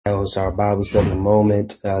That was our Bible study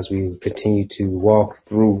moment as we continue to walk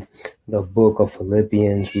through the book of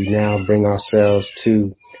Philippians. We now bring ourselves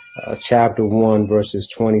to chapter 1,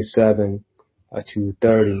 verses 27 to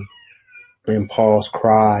 30. And Paul's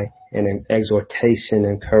cry and an exhortation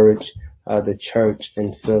encourage the church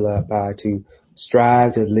in Philippi to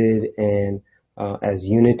strive to live in as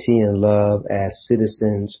unity and love as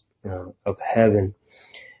citizens of heaven.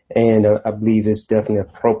 And I believe it's definitely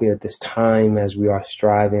appropriate at this time as we are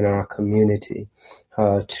striving in our community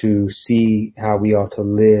to see how we ought to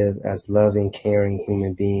live as loving, caring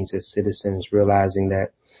human beings, as citizens, realizing that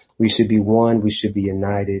we should be one, we should be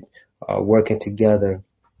united, working together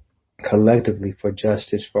collectively for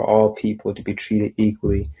justice for all people to be treated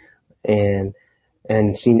equally and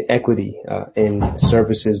seeing equity in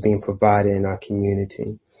services being provided in our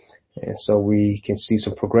community. And so we can see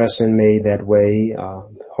some progression made that way.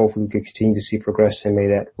 Hopefully we can continue to see progression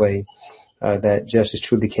made that way, that justice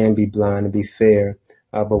truly can be blind and be fair.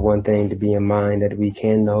 But one thing to be in mind that we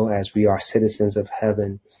can know as we are citizens of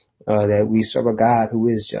heaven, that we serve a God who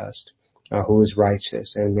is just, who is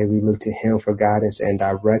righteous. And may we look to him for guidance and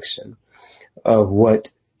direction of what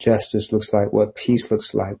justice looks like, what peace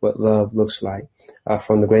looks like, what love looks like,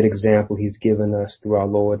 from the great example he's given us through our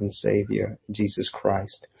Lord and Savior, Jesus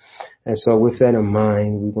Christ. And so with that in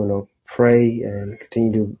mind, we want to pray and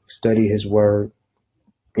continue to study his word,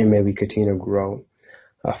 and may we continue to grow.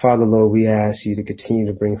 Father, Lord, we ask you to continue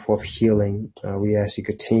to bring forth healing. We ask you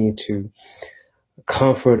to continue to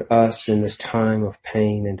comfort us in this time of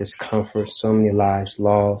pain and discomfort, so many lives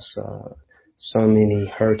lost, so many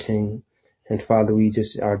hurting. And Father, we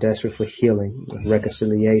just are desperate for healing,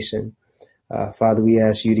 reconciliation. Father, we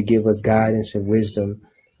ask you to give us guidance and wisdom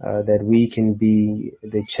that we can be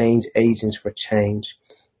the change agents for change.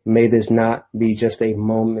 May this not be just a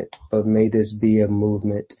moment, but may this be a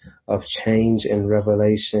movement of change and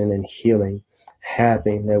revelation and healing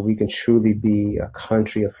happening, that we can truly be a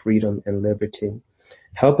country of freedom and liberty.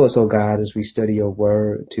 Help us, oh God, as we study your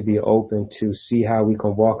word, to be open to see how we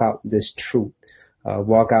can walk out this truth,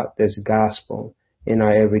 walk out this gospel in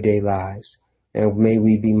our everyday lives. And may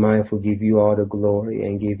we be mindful, give you all the glory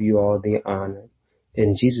and give you all the honor.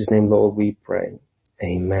 In Jesus' name, Lord, we pray.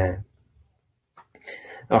 Amen.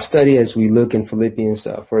 Our study as we look in Philippians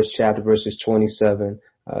first chapter, verses 27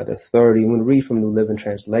 to 30. I'm going to read from the New Living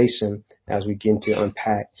Translation as we begin to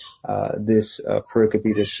unpack this pericope,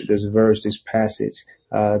 this verse, this passage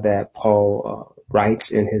that Paul writes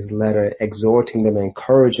in his letter, exhorting them and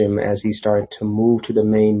encouraging them as he started to move to the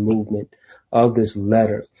main movement of this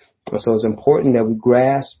letter. So it's important that we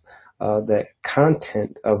grasp the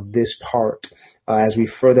content of this part as we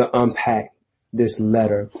further unpack this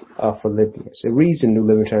letter of Philippians. It reads in New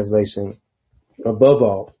Living Translation, above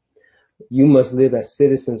all, you must live as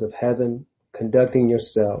citizens of heaven, conducting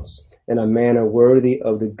yourselves in a manner worthy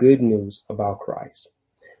of the good news about Christ.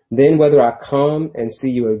 Then whether I come and see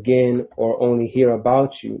you again or only hear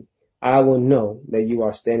about you, I will know that you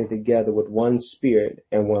are standing together with one spirit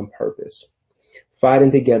and one purpose,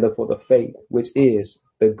 fighting together for the faith, which is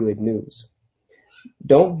the good news.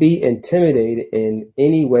 Don't be intimidated in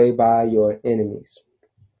any way by your enemies.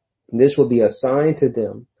 This will be a sign to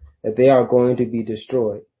them that they are going to be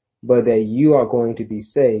destroyed, but that you are going to be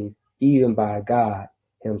saved even by God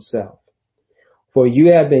himself. For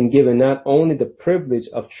you have been given not only the privilege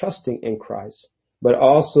of trusting in Christ, but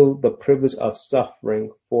also the privilege of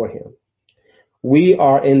suffering for him. We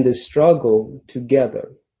are in this struggle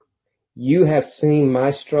together. You have seen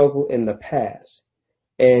my struggle in the past,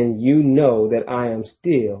 and you know that I am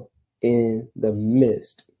still in the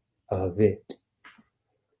midst of it.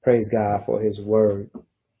 Praise God for his word.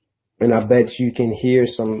 And I bet you can hear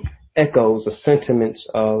some echoes or sentiments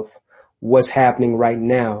of what's happening right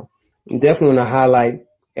now. I'm definitely want to highlight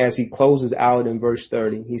as he closes out in verse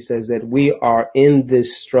 30, he says that we are in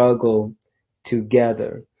this struggle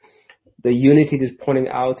together. The unity is pointing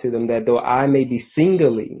out to them that though I may be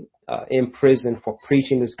singly in prison for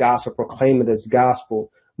preaching this gospel, proclaiming this gospel,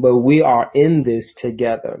 but we are in this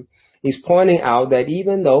together. He's pointing out that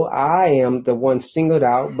even though I am the one singled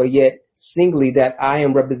out, but yet singly that I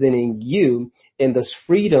am representing you in this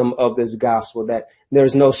freedom of this gospel, that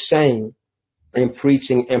there's no shame in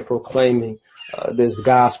preaching and proclaiming this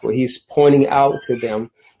gospel. He's pointing out to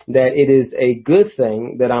them that it is a good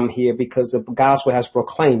thing that I'm here because the gospel has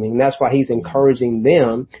proclaiming. That's why he's encouraging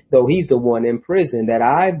them, though he's the one in prison, that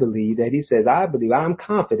I believe, that he says, I'm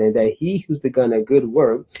confident that he who's begun a good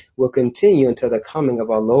work will continue until the coming of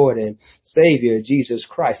our Lord and Savior, Jesus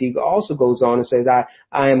Christ. He also goes on and says,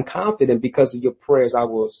 I am confident because of your prayers, I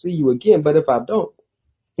will see you again. But if I don't,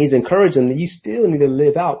 He's encouraging that you still need to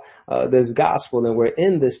live out this gospel, and we're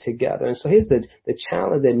in this together. And so here's the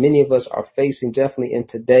challenge that many of us are facing, definitely in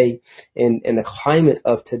today, in the climate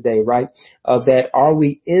of today, right? That are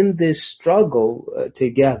we in this struggle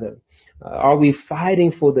together? Are we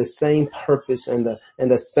fighting for the same purpose and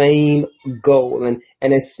the same goal?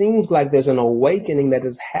 And it seems like there's an awakening that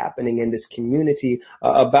is happening in this community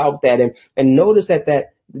about that. And notice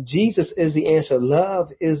that Jesus is the answer. Love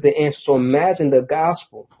is the answer. So imagine the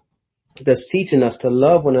gospel that's teaching us to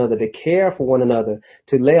love one another, to care for one another,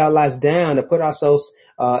 to lay our lives down, to put ourselves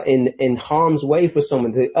in harm's way for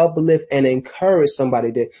someone, to uplift and encourage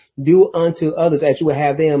somebody, to do unto others as you would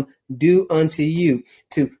have them do unto you,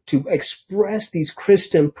 to express these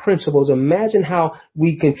Christian principles. Imagine how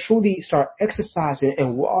we can truly start exercising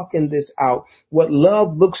and walking this out, what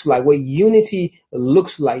love looks like, what unity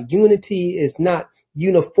looks like. Unity is not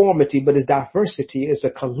uniformity, but it's diversity. It's a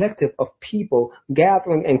collective of people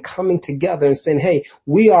gathering and coming together and saying, hey,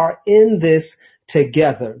 we are in this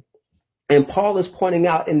together. And Paul is pointing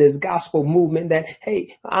out in this gospel movement that,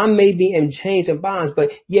 hey, I may be in chains and bonds,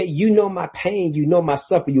 but yet you know my pain, you know my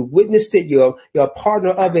suffering, you witnessed it, you're a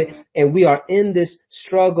partner of it, and we are in this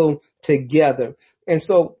struggle together. And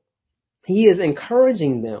so he is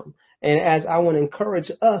encouraging them. And as I want to encourage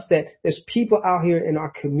us, that there's people out here in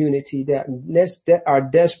our community that are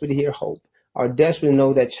desperate to hear hope, are desperate to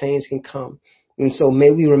know that change can come. And so may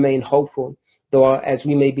we remain hopeful, though as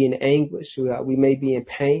we may be in anguish, we may be in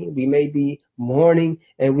pain, we may be mourning,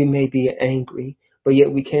 and we may be angry. But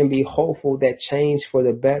yet we can be hopeful that change for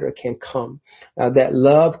the better can come, that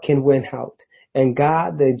love can win out. And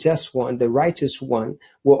God, the just one, the righteous one,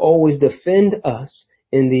 will always defend us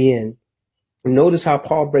in the end. Notice how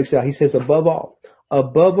Paul breaks it out. He says, above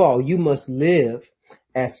all, you must live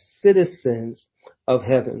as citizens of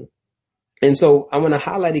heaven. And so I want to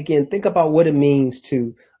highlight again, think about what it means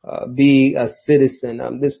to be a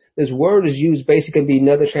citizen. This word is used basically, be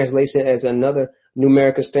another translation as another New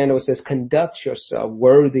American Standard. It says, conduct yourself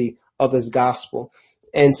worthy of this gospel.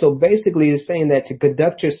 And so basically it's saying that to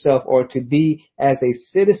conduct yourself or to be as a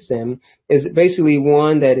citizen is basically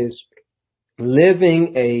one that is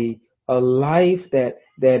living a life that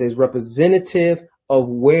is representative of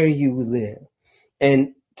where you live.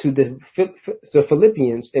 And to the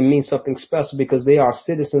Philippians, it means something special because they are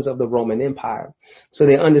citizens of the Roman Empire. So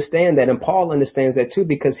they understand that, and Paul understands that too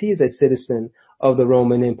because he is a citizen of the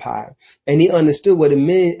Roman Empire. And he understood what it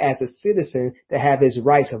meant as a citizen to have his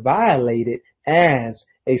rights violated as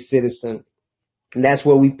a citizen. And that's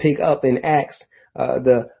where we pick up in Acts,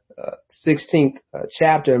 the 16th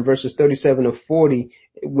chapter in verses 37 to 40,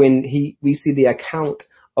 when we see the account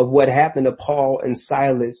of what happened to Paul and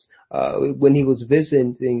Silas when he was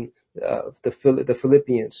visiting the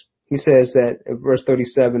Philippians. He says that in verse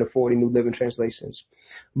 37 to 40, New Living Translations.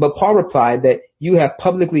 But Paul replied that you have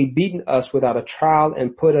publicly beaten us without a trial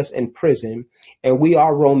and put us in prison, and we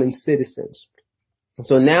are Roman citizens.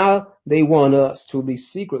 So now they want us to leave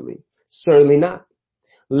secretly. Certainly not.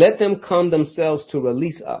 Let them come themselves to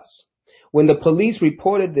release us. When the police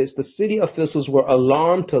reported this, the city officials were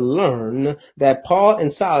alarmed to learn that Paul and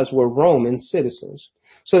Silas were Roman citizens.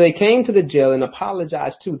 So they came to the jail and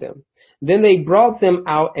apologized to them. Then they brought them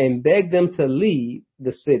out and begged them to leave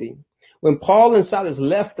the city. When Paul and Silas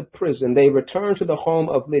left the prison, they returned to the home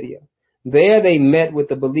of Lydia. There they met with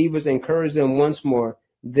the believers and encouraged them once more.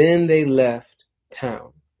 Then they left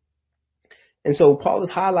town. And so Paul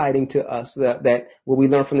is highlighting to us that what we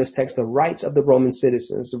learn from this text, the rights of the Roman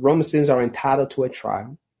citizens. The Roman citizens are entitled to a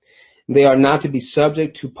trial. They are not to be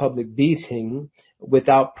subject to public beating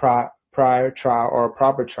without prior trial or a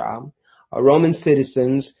proper trial. Roman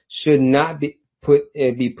citizens should not be put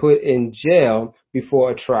in jail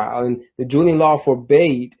before a trial. And the Julian law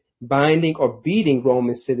forbade binding or beating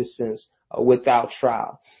Roman citizens without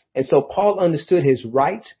trial. And so Paul understood his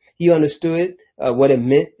rights. He understood what it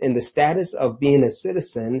meant in the status of being a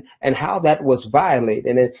citizen and how that was violated.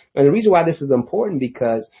 And the reason why this is important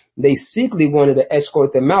because they secretly wanted to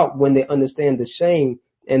escort them out when they understand the shame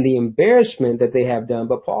and the embarrassment that they have done.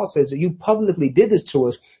 But Paul says that you publicly did this to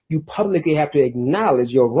us. You publicly have to acknowledge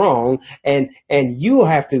you're wrong, and you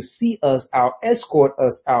have to see us out, escort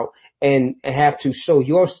us out, and have to show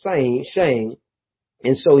your shame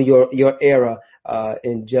and show your error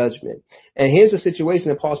in judgment. And here's the situation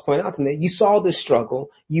that Paul's pointing out to me. You saw this struggle.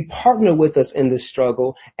 You partner with us in this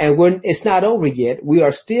struggle, and it's not over yet. We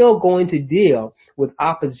are still going to deal with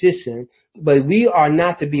opposition, but we are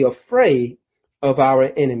not to be afraid of our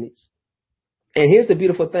enemies. And here's the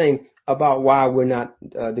beautiful thing about why we're not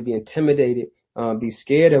to be intimidated, be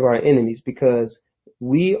scared of our enemies, because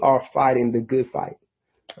we are fighting the good fight,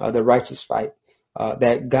 the righteous fight.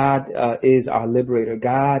 that God is our liberator.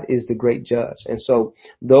 God is the great judge. And so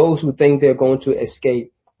those who think they're going to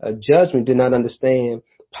escape judgment do not understand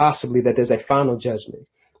possibly that there's a final judgment.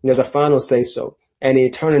 There's a final say so. And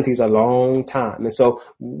eternity is a long time. And so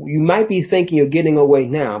you might be thinking you're getting away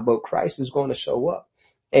now, but Christ is going to show up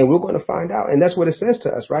and we're going to find out. And that's what it says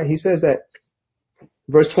to us, right? He says that,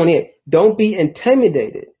 verse 28, don't be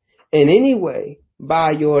intimidated in any way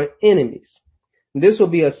by your enemies. This will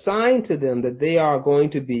be a sign to them that they are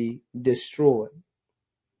going to be destroyed,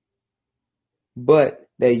 but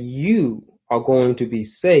that you are going to be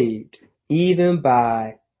saved even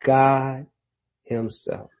by God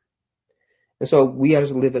himself. And so we have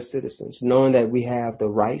to live as citizens, knowing that we have the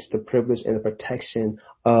rights, the privilege, and the protection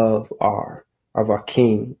of our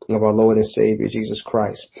King, of our Lord and Savior, Jesus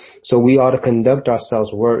Christ. So we ought to conduct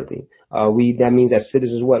ourselves worthy. That means as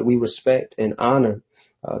citizens, what? We respect and honor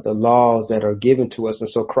the laws that are given to us. And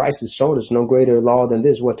so Christ has shown us no greater law than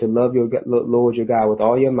this, what? To love your Lord your God with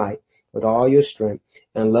all your might, with all your strength,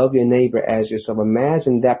 and love your neighbor as yourself.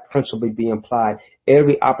 Imagine that principle being applied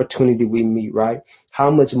every opportunity we meet, right?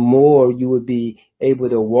 How much more you would be able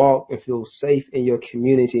to walk and feel safe in your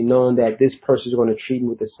community, knowing that this person is going to treat me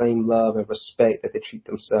with the same love and respect that they treat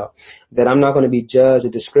themselves. That I'm not going to be judged or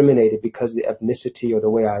discriminated because of the ethnicity or the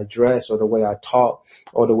way I dress or the way I talk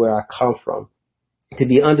or the way I come from. To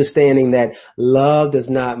be understanding that love does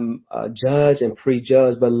not judge and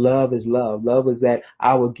prejudge, but love is love. Love is that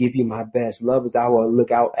I will give you my best. Love is I will look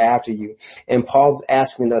out after you. And Paul's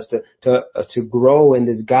asking us to grow in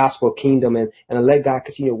this gospel kingdom and let God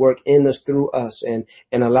continue to work in us, through us, and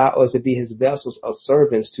allow us to be his vessels of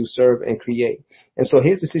servants to serve and create. And so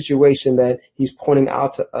here's the situation that he's pointing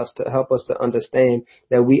out to us to help us to understand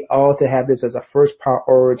that we ought to have this as a first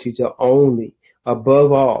priority, to only,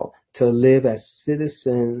 above all, to live as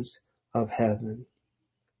citizens of heaven,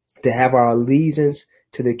 to have our allegiance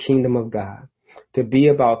to the kingdom of God, to be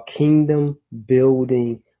about kingdom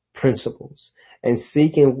building principles and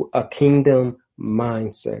seeking a kingdom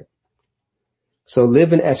mindset. So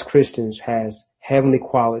living as Christians has heavenly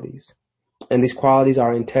qualities, and these qualities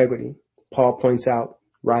are integrity. Paul points out,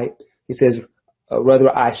 right? He says, whether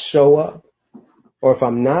I show up or if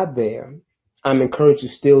I'm not there, I'm encouraged to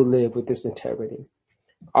still live with this integrity.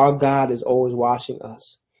 Our God is always watching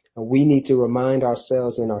us. And we need to remind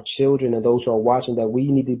ourselves and our children and those who are watching that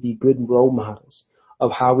we need to be good role models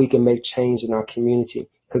of how we can make change in our community,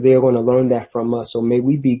 because they are going to learn that from us. So may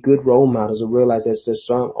we be good role models and realize that there's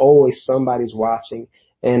always somebody's watching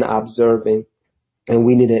and observing. And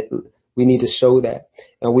we need to show that.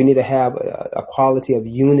 And we need to have a quality of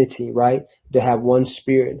unity, right? To have one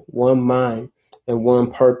spirit, one mind, and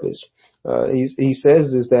one purpose. He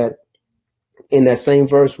says is that in that same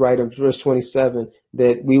verse, right, of verse 27,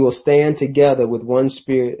 that we will stand together with one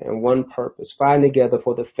spirit and one purpose, fighting together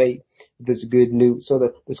for the faith, this good news. So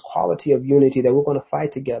that this quality of unity, that we're going to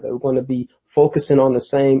fight together. We're going to be focusing on the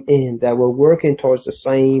same end, that we're working towards the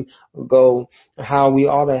same goal, how we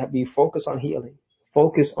ought to be focused on healing.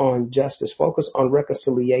 Focus on justice, focus on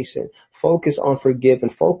reconciliation, focus on forgiving,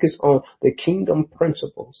 focus on the kingdom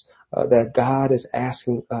principles that God is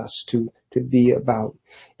asking us to be about.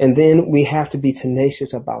 And then we have to be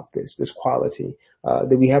tenacious about this quality,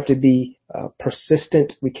 that we have to be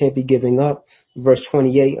persistent. We can't be giving up. Verse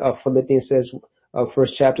 28 of Philippians says,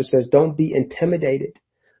 first chapter says, don't be intimidated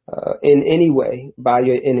in any way by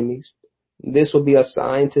your enemies. This will be a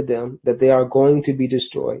sign to them that they are going to be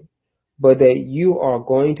destroyed, but that you are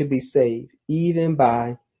going to be saved even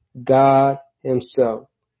by God himself.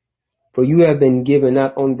 For you have been given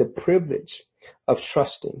not only the privilege of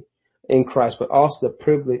trusting in Christ, but also the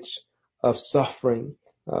privilege of suffering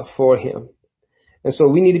for him. And so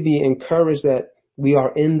we need to be encouraged that we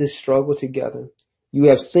are in this struggle together. You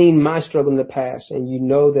have seen my struggle in the past, and you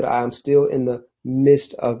know that I am still in the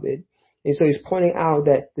midst of it. And so he's pointing out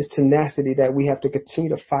that this tenacity that we have to continue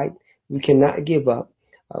to fight. We cannot give up.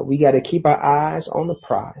 We got to keep our eyes on the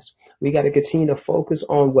prize. We got to continue to focus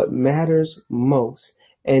on what matters most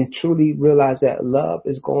and truly realize that love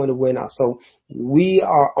is going to win out. So we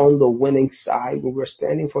are on the winning side when we're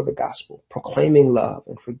standing for the gospel, proclaiming love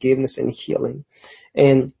and forgiveness and healing.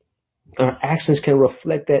 And our actions can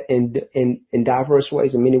reflect that in diverse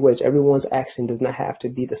ways, in many ways. Everyone's action does not have to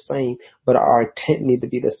be the same, but our intent need to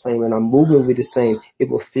be the same, and our movement will be the same. It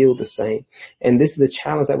will feel the same. And this is the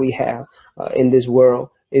challenge that we have in this world,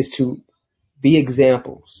 is to be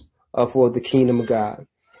examples for the kingdom of God.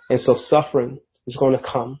 And so suffering is going to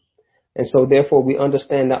come. And so therefore we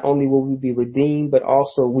understand not only will we be redeemed, but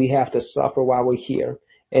also we have to suffer while we're here.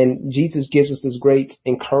 And Jesus gives us this great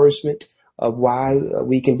encouragement of why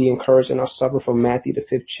we can be encouraged in our suffer from Matthew, the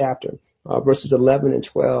 5th chapter. verses 11 and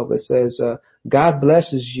 12. It says, God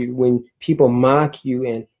blesses you when people mock you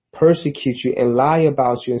and persecute you and lie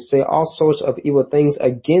about you and say all sorts of evil things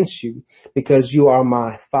against you because you are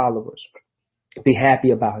my followers. Be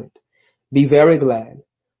happy about it. Be very glad,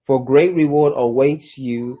 for great reward awaits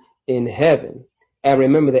you in heaven. And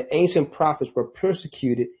remember, the ancient prophets were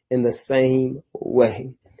persecuted in the same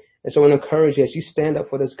way. And so I encourage you, as you stand up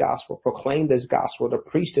for this gospel, proclaim this gospel, to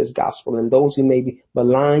preach this gospel, and those who maybe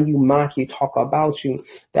malign you, mock you, talk about you,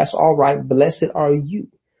 that's all right. Blessed are you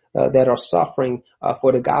that are suffering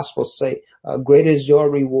for the gospel's sake. Great is your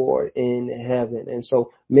reward in heaven. And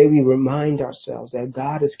so may we remind ourselves that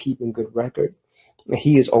God is keeping good record.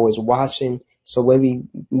 He is always watching. So when we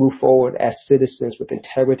move forward as citizens with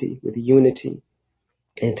integrity, with unity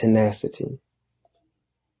and tenacity.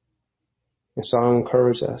 And so I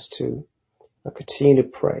encourage us to continue to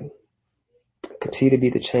pray, continue to be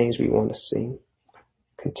the change we want to see,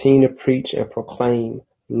 continue to preach and proclaim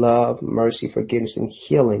love, mercy, forgiveness, and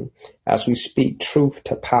healing as we speak truth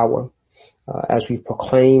to power, as we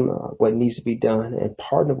proclaim what needs to be done and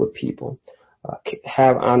partner with people,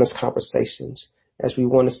 have honest conversations as we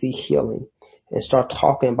want to see healing and start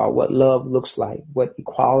talking about what love looks like, what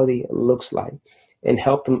equality looks like, and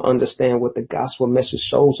help them understand what the gospel message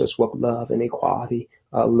shows us what love and equality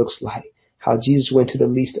looks like. How Jesus went to the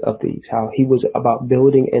least of these, how he was about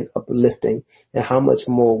building and uplifting, and how much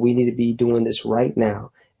more we need to be doing this right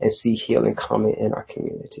now and see healing coming in our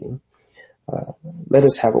community. Let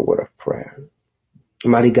us have a word of prayer.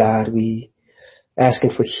 Mighty God, we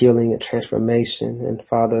asking for healing and transformation. And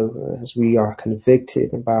Father, as we are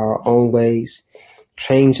convicted by our own ways,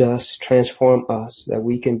 change us, transform us, that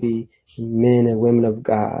we can be men and women of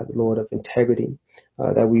God, Lord, of integrity,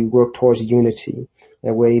 that we work towards unity,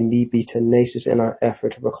 that we may be tenacious in our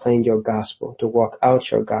effort to proclaim your gospel, to walk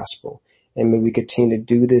out your gospel. And may we continue to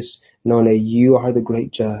do this, knowing that you are the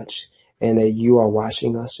great judge and that you are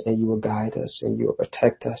watching us and you will guide us and you will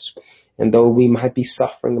protect us. And though we might be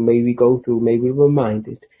suffering, may we go through, may we be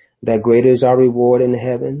reminded that greater is our reward in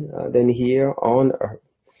heaven than here on earth.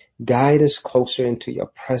 Guide us closer into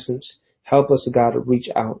your presence. Help us, God, to reach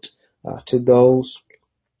out to those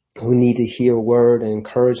who need to hear a word and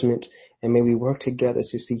encouragement. And may we work together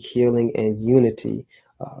to see healing and unity,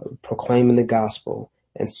 proclaiming the gospel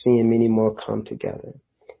and seeing many more come together.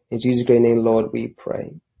 In Jesus' great name, Lord, we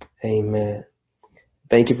pray. Amen.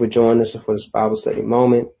 Thank you for joining us for this Bible study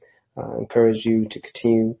moment. I encourage you to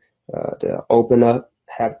continue to open up,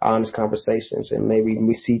 have honest conversations, and maybe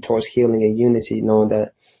we see towards healing and unity, knowing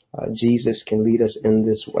that Jesus can lead us in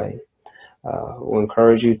this way. We'll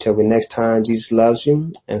encourage you till the next time. Jesus loves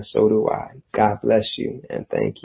you, and so do I. God bless you, and thank you.